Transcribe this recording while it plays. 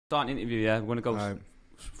start an interview, yeah. We're going to go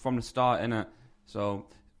from the start, innit? So,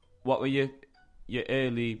 what were your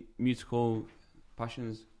early musical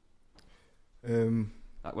passions?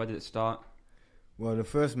 Like, where did it start? Well, the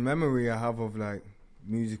first memory I have of, like,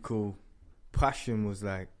 musical passion was,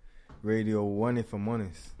 like, Radio 1, if I'm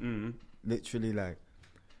honest. Mm. Literally, like,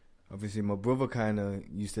 obviously my brother kind of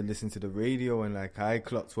used to listen to the radio and, like, I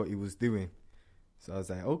clocked what he was doing. So I was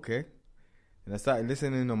like, okay. And I started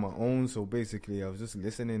listening on my own. So basically, I was just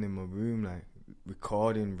listening in my room, like,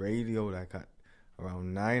 recording radio, like, at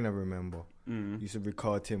around 9, I remember. Used to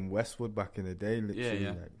record Tim Westwood back in the day, literally,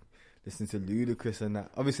 like, listening to Ludacris and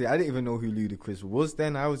that. Obviously, I didn't even know who Ludacris was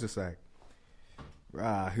then. I was just like,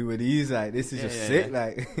 rah, who are these? Like, this is just sick.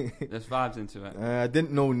 Like, there's vibes into it. I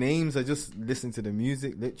didn't know names. I just listened to the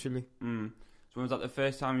music, literally. So when was that the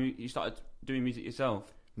first time you started doing music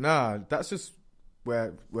yourself? Nah, that's just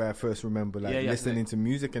where I first remember, like, listening to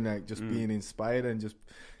music and, like, just being inspired and just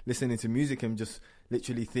listening to music and just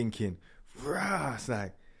literally thinking, rah, it's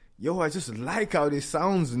like, yo, I just like how this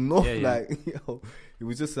sounds enough. Like, yo, it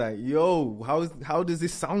was just like, yo, how does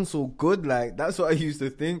this sound so good? Like, that's what I used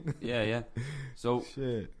to think. Yeah. So,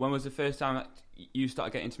 when was the first time that you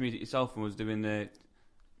started getting into music yourself and was doing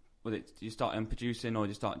you started producing or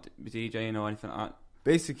you started DJing or anything like that?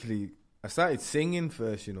 Basically, I started singing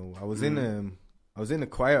first, you know. I was in the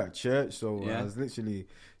choir at church, so I was literally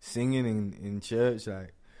singing in church,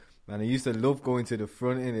 like. And I used to love going to the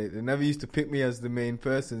front in it. They never used to pick me as the main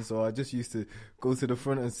person, so I just used to go to the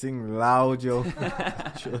front and sing loud, yo.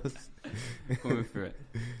 Just coming through it.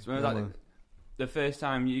 So when was that the first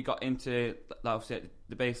time you got into, like,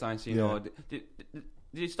 the bassline scene, or did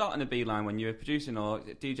you start on the B line when you were producing or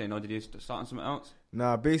DJing, or did you start on something else?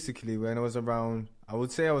 Nah, basically when I was around, I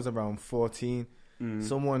would say I was around 14.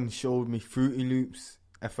 Someone showed me Fruity Loops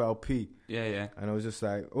FLP. Yeah. And I was just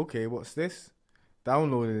like, okay, what's this?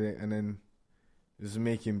 Downloaded it and then just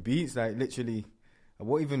making beats, like, literally I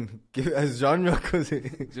won't even give it a genre because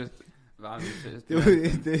it just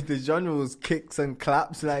the genre was kicks and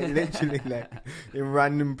claps, like, literally, like, in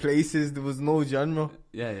random places. There was no genre.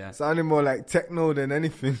 Yeah. Sounded more like techno than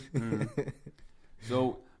anything.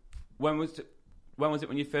 So when was it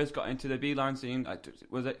when you first got into the B-line scene? Like,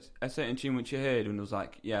 was it a certain tune which you heard and was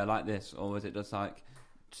like, yeah, I like this, or was it just like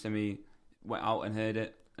Simi went out and heard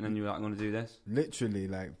it and then you were like, I'm going to do this? Literally,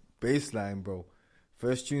 like, bassline, bro.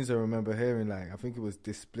 First tunes I remember hearing, like, I think it was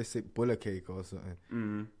Displicit Buller Cake or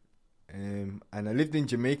something. And I lived in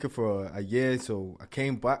Jamaica for a year, so I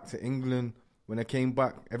came back to England. When I came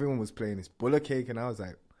back, everyone was playing this Buller Cake, and I was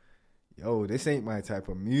like, yo, this ain't my type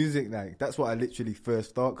of music. Like, that's what I literally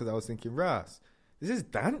first thought, because I was thinking, Ras, this is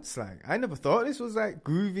dance. Like, I never thought this was, like,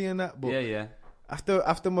 groovy and that, but yeah.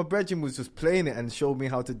 After my brethren was just playing it and showed me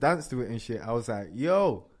how to dance to it and shit, I was like,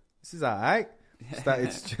 yo, this is alright.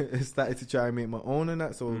 Started to try and make my own and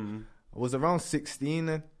that. So I was around 16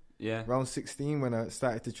 then. Yeah. Around 16 when I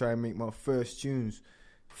started to try and make my first tunes.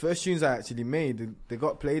 First tunes I actually made, they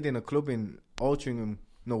got played in a club in Altrincham,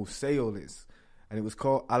 Sale and it was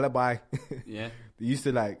called Alibi. Yeah. They used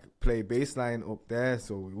to, like, play bassline up there,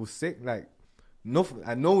 so it was sick. Like,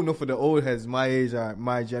 I know enough of the old heads my age,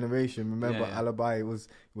 my generation. Remember Alibi? It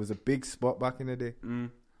was a big spot back in the day.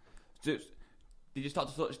 So, did you start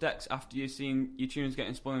to touch decks after you seen your tunes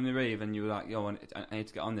getting spun in the rave, and you were like, "Yo, I need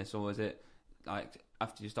to get on this," or was it like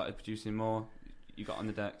after you started producing more, you got on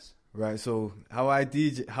the decks? Right. So how I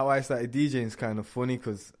started DJing is kind of funny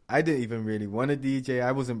because I didn't even really want to DJ.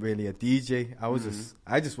 I wasn't really a DJ.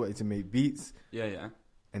 I just wanted to make beats. Yeah.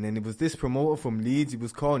 And then it was this promoter from Leeds. He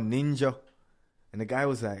was called Ninja. And the guy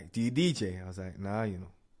was like, do you DJ? I was like, nah, you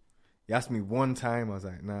know. He asked me one time. I was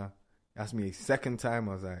like, nah. He asked me a second time.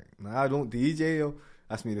 I was like, nah, I don't DJ, yo.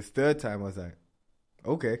 Asked me the third time. I was like,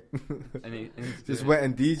 okay. And just went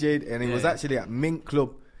and DJ'd. And it was actually at Mint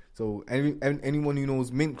Club. So anyone who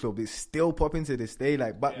knows Mint Club, it's still popping to this day.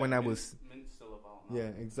 Like back when I was... Mint's still about now. Yeah,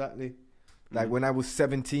 exactly. Like when I was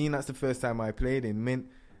 17, that's the first time I played in Mint.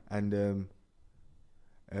 And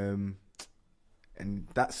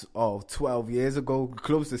that's 12 years ago. The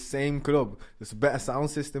club's the same club. It's a better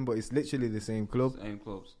sound system, but it's literally the same club. Same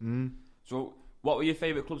clubs. So, what were your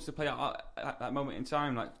favourite clubs to play at that moment in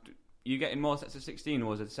time? Like, you getting more sets at 16,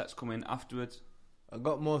 or was it sets coming afterwards? I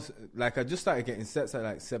got more. Like, I just started getting sets at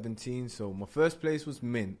like 17. So my first place was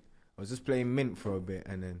Mint. I was just playing Mint for a bit,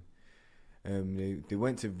 and then they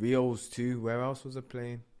went to Rio's too. Where else was I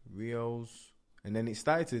playing? Rio's, and then it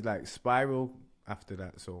started to like spiral after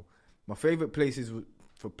that. So my favourite places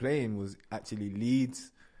for playing was actually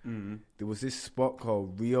Leeds. There was this spot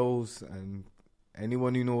called Rio's, and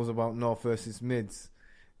anyone who knows about North versus Mids,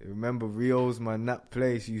 Remember Rio's, man, that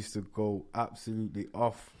place used to go absolutely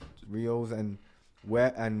off. Rio's and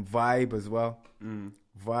Vibe as well.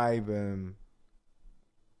 Vibe,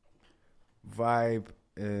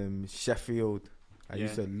 Sheffield. I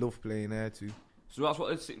used to love playing there too. So that's what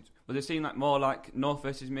was it seen like more like North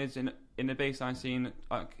versus Mids in the bassline scene,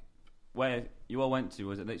 like where you all went to?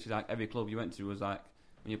 Was it literally like every club you went to was like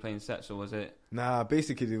when you're playing sets, or was it? Nah,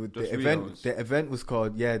 basically the event was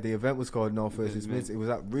called North versus Mids. It was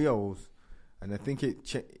at Rio's, and I think that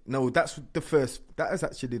is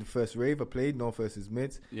actually the first rave I played, North versus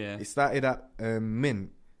Mids. Yeah, it started at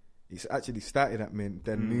Mint. It's actually started at Mint,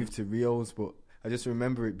 then moved to Rio's, but I just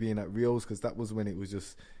remember it being at Rio's because that was when it was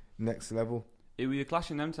just next level. Were you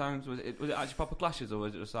clashing them times? Was it actually proper clashes, or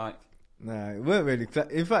was it just like? Nah, it weren't really.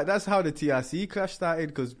 In fact, that's how the TRC clash started,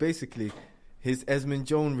 because basically his Esmond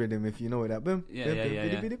Jones rhythm, if you know what that boom,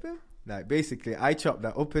 like basically I chopped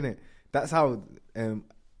that up in it. That's how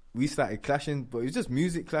we started clashing, but it was just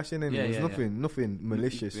music clashing, and it was nothing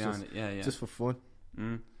malicious, just for fun.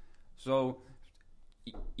 So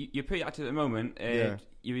you're pretty active at the moment.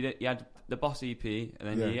 You had the Boss EP,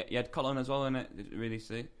 and then you had Colin as well in it. Did you really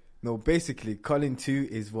see? No, basically Colin 2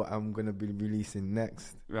 is what I'm gonna be releasing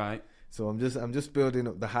next. Right. So I'm just building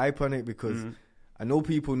up the hype on it, because I know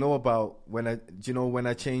people know about when I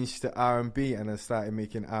changed to R&B and I started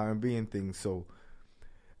making R&B and things. So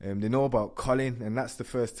they know about Colin, and that's the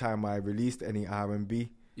first time I released any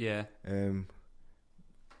R&B. Yeah.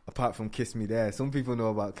 Apart from Kiss Me There. Some people know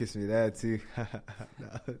about Kiss Me There too.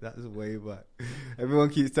 That's way back. Everyone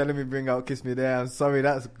keeps telling me bring out Kiss Me There. I'm sorry,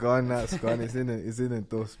 that's gone. It's in the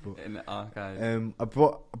dust. But in the archive. I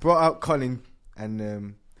brought out Colin,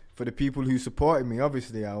 and for the people who supported me,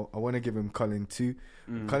 obviously I want to give him Colin 2.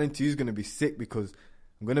 Colin 2 is going to be sick, because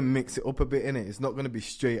I'm going to mix it up a bit in it. It's not going to be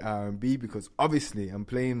straight R&B, because obviously I'm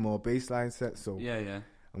playing more bassline sets. So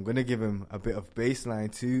I'm going to give him a bit of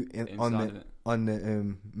bassline too on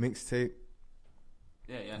the mixtape.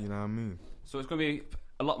 Yeah. You know what I mean? So it's going to be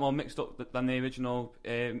a lot more mixed up than the original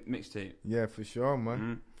mixtape. Yeah, for sure,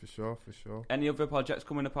 man. For sure. Any other projects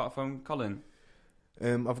coming apart from Colin?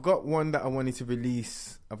 I've got one that I wanted to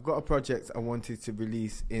release. I've got a project I wanted to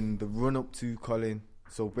release in the run-up to Colin.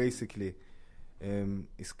 So basically,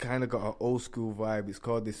 it's kind of got an old school vibe. It's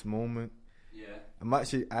called This Moment. Yeah. I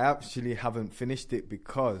actually haven't finished it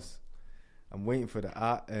because I'm waiting for the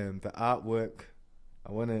artwork.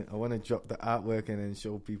 I wanna drop the artwork and then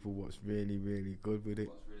show people what's really, really good with it.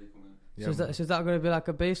 What's really coming. Yeah, so is that going to be like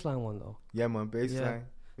a bassline one though? Yeah, man, bassline.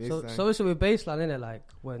 So obviously with bassline, innit, like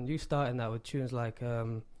when you starting that with tunes like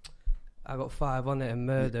I Got 5 on it and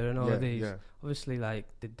Murder and all of these, obviously like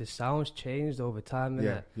the sounds changed over time,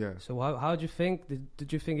 innit? Yeah. So how do you think,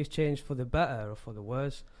 did you think it's changed for the better or for the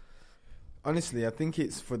worse? Honestly, I think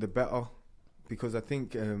it's for the better, because I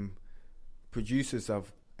think producers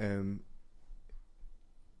have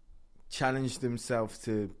challenged themselves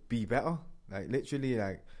to be better. Like literally,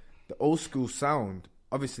 like the old school sound,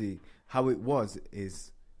 obviously how it was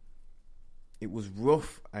is it was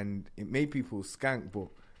rough and it made people skank, but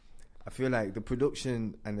I feel like the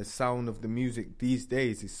production and the sound of the music these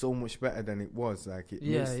days is so much better than it was. Like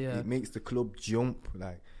it makes the club jump.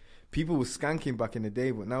 Like people were skanking back in the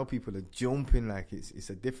day, but now people are jumping. Like it's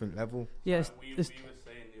a different level. Yes, we were saying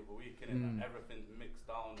the other week, innit, everything's mixed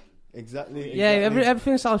down. Exactly. Yeah,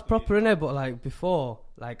 everything sounds proper in it, but like before,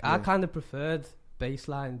 like I kind of preferred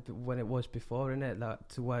bassline when it was before, innit, like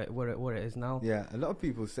to where it is now. Yeah, a lot of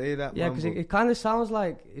people say that. Yeah, because it kind of sounds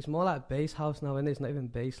like it's more like bass house now, innit? It's not even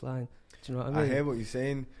bassline. Do you know what I mean? I hear what you're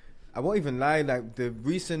saying. I won't even lie. Like the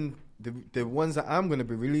ones that I'm gonna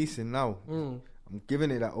be releasing now, I'm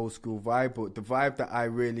giving it that old school vibe, but the vibe that I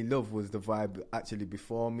really love was the vibe actually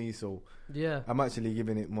before me. So yeah, I'm actually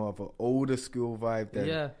giving it more of an older school vibe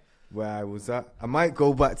than where I was at. I might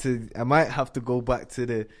have to go back to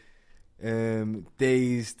the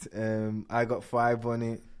Dazed. I Got 5 on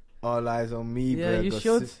it. All Eyes on Me. Yeah, you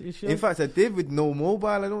should. In fact, I did with No Mobile.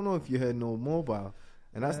 I don't know if you heard No Mobile,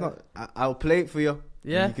 and that's not. I'll play it for you.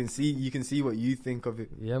 Yeah, you can see what you think of it.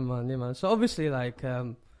 Yeah, man. So obviously, like,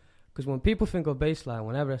 because when people think of bassline,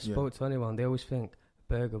 whenever I spoke to anyone, they always think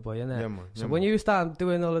BurgaBoy, innit? Yeah, man. So when you started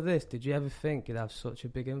doing all of this, did you ever think it'd have such a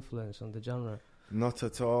big influence on the genre? Not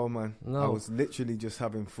at all, man. No. I was literally just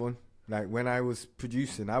having fun. Like when I was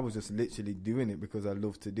producing, I was just literally doing it because I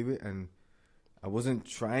love to do it, and I wasn't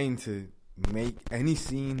trying to make any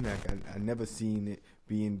scene. Like I never seen it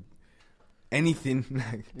being anything.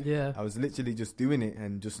 Like I was literally just doing it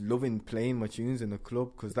and just loving playing my tunes in the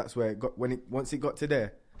club, because that's where it got. Once it got to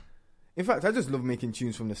there, in fact, I just love making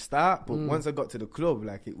tunes from the start. But once I got to the club,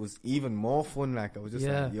 like it was even more fun. Like I was just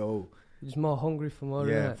like, yo, You're just more hungry for more.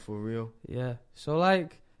 Yeah, for real. Yeah. So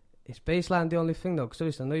like, is bassline the only thing though?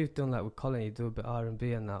 Because I know you've done like with Colin, you do a bit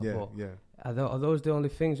R&B and that. Yeah, but yeah. Are those the only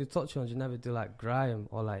things you touch on? You never do like grime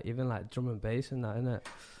or like even like drum and bass and that, innit?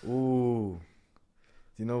 Ooh.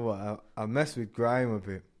 You know what? I mess with grime a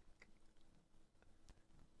bit.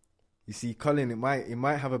 You see, Colin, it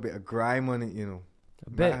might have a bit of grime on it, you know. A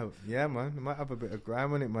bit? Yeah, man. It might have a bit of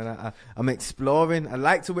grime on it, man. I'm exploring. I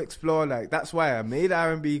like to explore. Like, that's why I made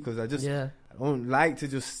R&B, because I don't like to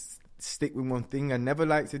just stick with one thing. I never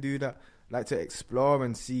like to do that. I like to explore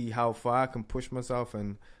and see how far I can push myself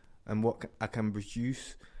and what I can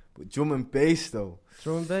produce. But drum and bass, though.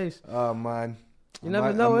 Drum and bass? Oh, man. You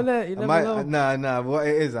never know, innit? You never know. Nah. What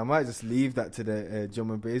it is, I might just leave that to the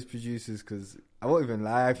drum and bass producers, because I won't even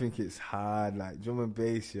lie. I think it's hard, like drum and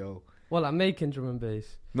bass, yo. Well, I'm making drum and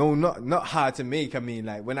bass. No, not hard to make. I mean,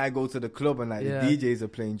 like when I go to the club and like the DJs are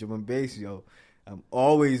playing drum and bass, yo, I'm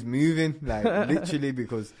always moving, like literally,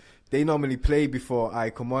 because they normally play before I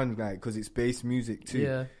come on, like because it's bass music too.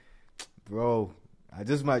 Yeah, bro. I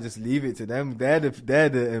might just leave it to them. They're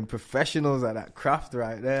the professionals at that craft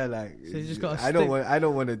right there. Like, so you just gotta I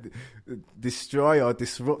don't want to destroy or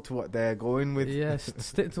disrupt what they're going with. Yeah,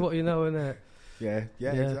 stick to what you know, innit? Yeah,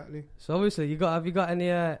 exactly. So obviously, have you got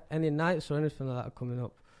any nights or anything like that coming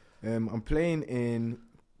up? I'm playing in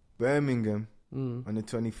Birmingham on the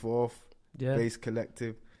 24th. Yeah. Bass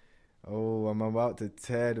Collective. Oh, I'm about to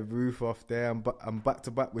tear the roof off there. I'm back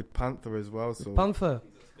to back with Panther as well. So Panther.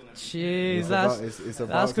 Jeez, it's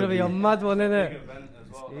that's gonna be a mad one, isn't it?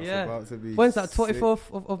 Yeah. About to be When's that?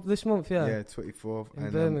 24th of this month? Yeah. Yeah, 24th in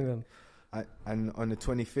Birmingham. And on the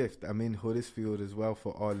 25th, I'm in Huddersfield as well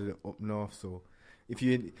for all of the up north. So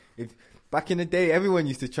if back in the day, everyone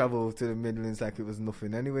used to travel to the Midlands like it was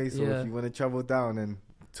nothing anyway. So if you want to travel down, then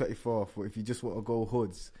 24th. But if you just want to go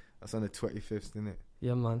hoods, that's on the 25th, isn't it?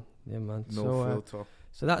 Yeah, man. No filter.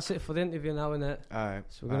 So that's it for the interview now, innit? Alright.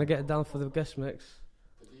 So we're gonna get it down for the guest mix.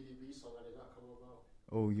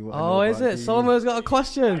 Oh, Oh, is it? Solomon's got a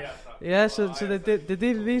question. Yeah. So the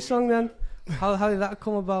DDB song then, how did that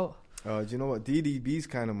come about? Do you know what? DDB's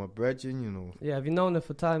kind of my brethren, you know. Yeah, have you known her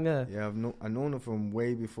for time? Yeah. Yeah, I've known her from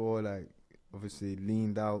way before. Like, obviously,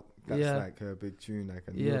 Leaned Out. That's like her big tune. Like,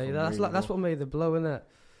 that's what made the blow, innit?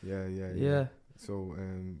 Yeah. So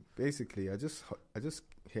basically, I just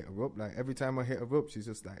hit her up. Like every time I hit her up, she's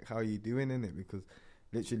just like, "How are you doing?" innit? Because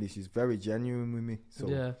literally, she's very genuine with me. So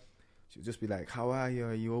yeah. She'll just be like, "How are you?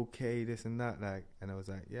 Are you okay?" This and that. Like, and I was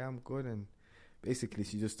like, "Yeah, I'm good." And basically,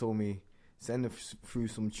 she just told me send her through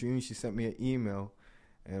some tunes. She sent me an email,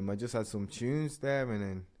 and I just had some tunes there, and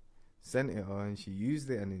then sent it her, and she used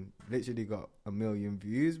it, and then literally got 1 million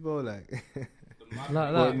views, bro. Like,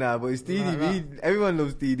 but it's DDB. Everyone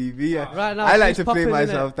loves DDB. Right now, I like to play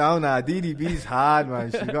myself down. Nah, DDB's hard,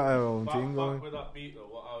 man. She got her own thing going. With that beat, though,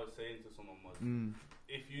 what I was saying to someone was,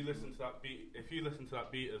 if you listen to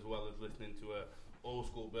that beat as well as listening to a old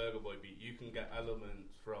school BurgaBoy beat, you can get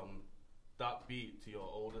elements from that beat to your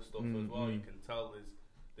older stuff as well. You can tell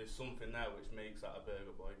there's something there which makes that a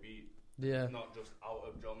BurgaBoy beat. Yeah, it's not just out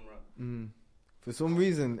of genre. For some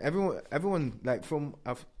reason, everyone like from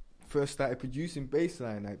I've first started producing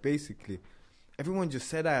bassline, like basically, everyone just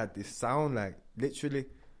said I had this sound. Like literally,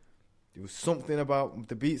 there was something about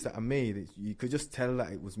the beats that I made. You could just tell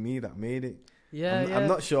that it was me that made it. Yeah, I'm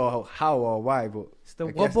not sure how or why, but it's the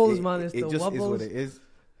wobbles, man. It's the just wobbles. Is what it is.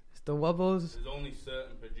 It's the wobbles. There's only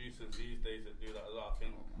certain producers these days that do that a lot. I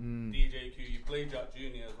think DJ Q, you play Jack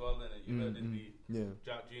Jr. as well, didn't it? You heard in the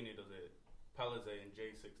Jack Jr. does it. Palize and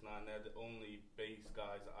J69, they're the only bass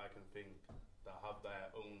guys that I can think that have their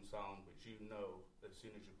own sound, which you know as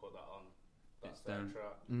soon as you put that on, that's their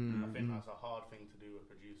track. I think that's a hard thing to do with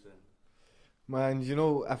producing. Man, you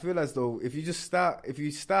know, I feel as though if you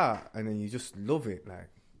start and then you just love it, like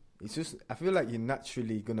it's just, I feel like you're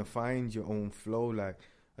naturally gonna find your own flow. Like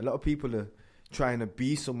a lot of people are trying to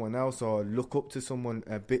be someone else or look up to someone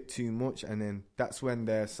a bit too much, and then that's when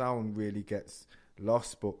their sound really gets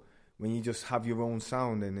lost. But when you just have your own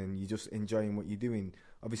sound and then you're just enjoying what you're doing,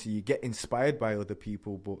 obviously you get inspired by other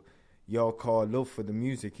people, but your core love for the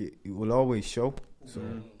music, it will always show.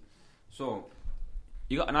 So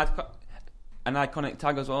you got an iconic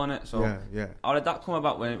tag as well on it. So yeah. How did that come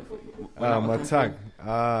about? When my tag?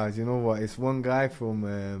 Do you know what? It's one guy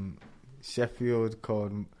from Sheffield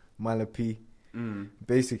called Malapi.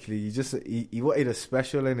 Basically, he wanted a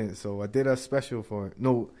special in it, so I did a special for him.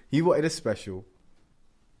 No, he wanted a special.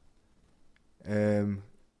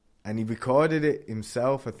 And he recorded it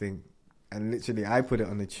himself, I think, and literally I put it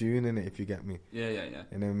on the tune in it, if you get me. Yeah.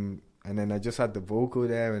 And then I just had the vocal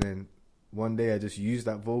there, and then one day I just used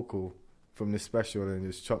that vocal from the special and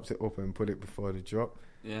just chopped it up and put it before the drop.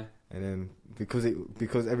 Yeah. And then because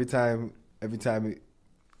every time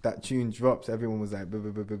that tune drops, everyone was like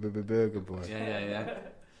BurgaBoy. Yeah.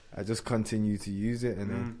 I just continue to use it, and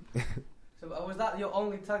then. So was that your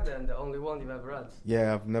only tag then? The only one you've ever had?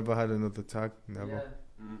 Yeah, I've never had another tag. Never.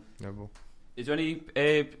 Yeah. Never. Is there any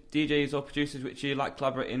DJs or producers which you like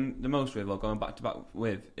collaborating the most with, or going back to back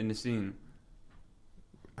with in the scene?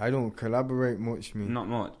 I don't collaborate much, me. Not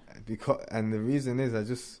much. And the reason is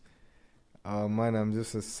I'm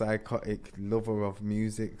just a psychotic lover of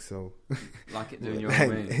music, so like it doing your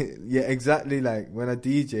own way. Yeah, exactly. Like when I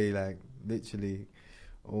DJ, like literally,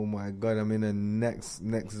 oh my god, I'm in the next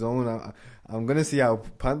zone. I'm gonna see how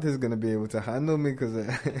Panther's gonna be able to handle me because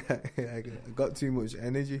I got too much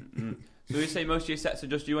energy. So you say most of your sets are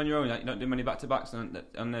just you on your own, like you don't do many back to backs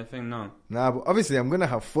on their thing, no? Nah, but obviously I'm gonna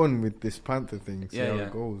have fun with this Panther thing, see how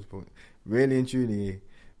it goes. But really and truly,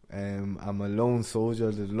 I'm a lone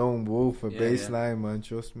soldier, the lone wolf for bassline, man.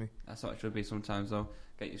 Trust me. That's what it should be sometimes, though.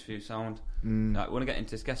 Get your few sound. Right, we want to get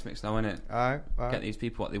into this guest mix now, innit? Alright. Get these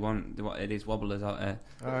people what they want, these wobblers out there.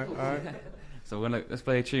 Alright. So let's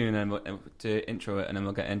play a tune and to intro it, and then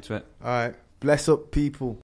we'll get into it. Alright. Bless up, people.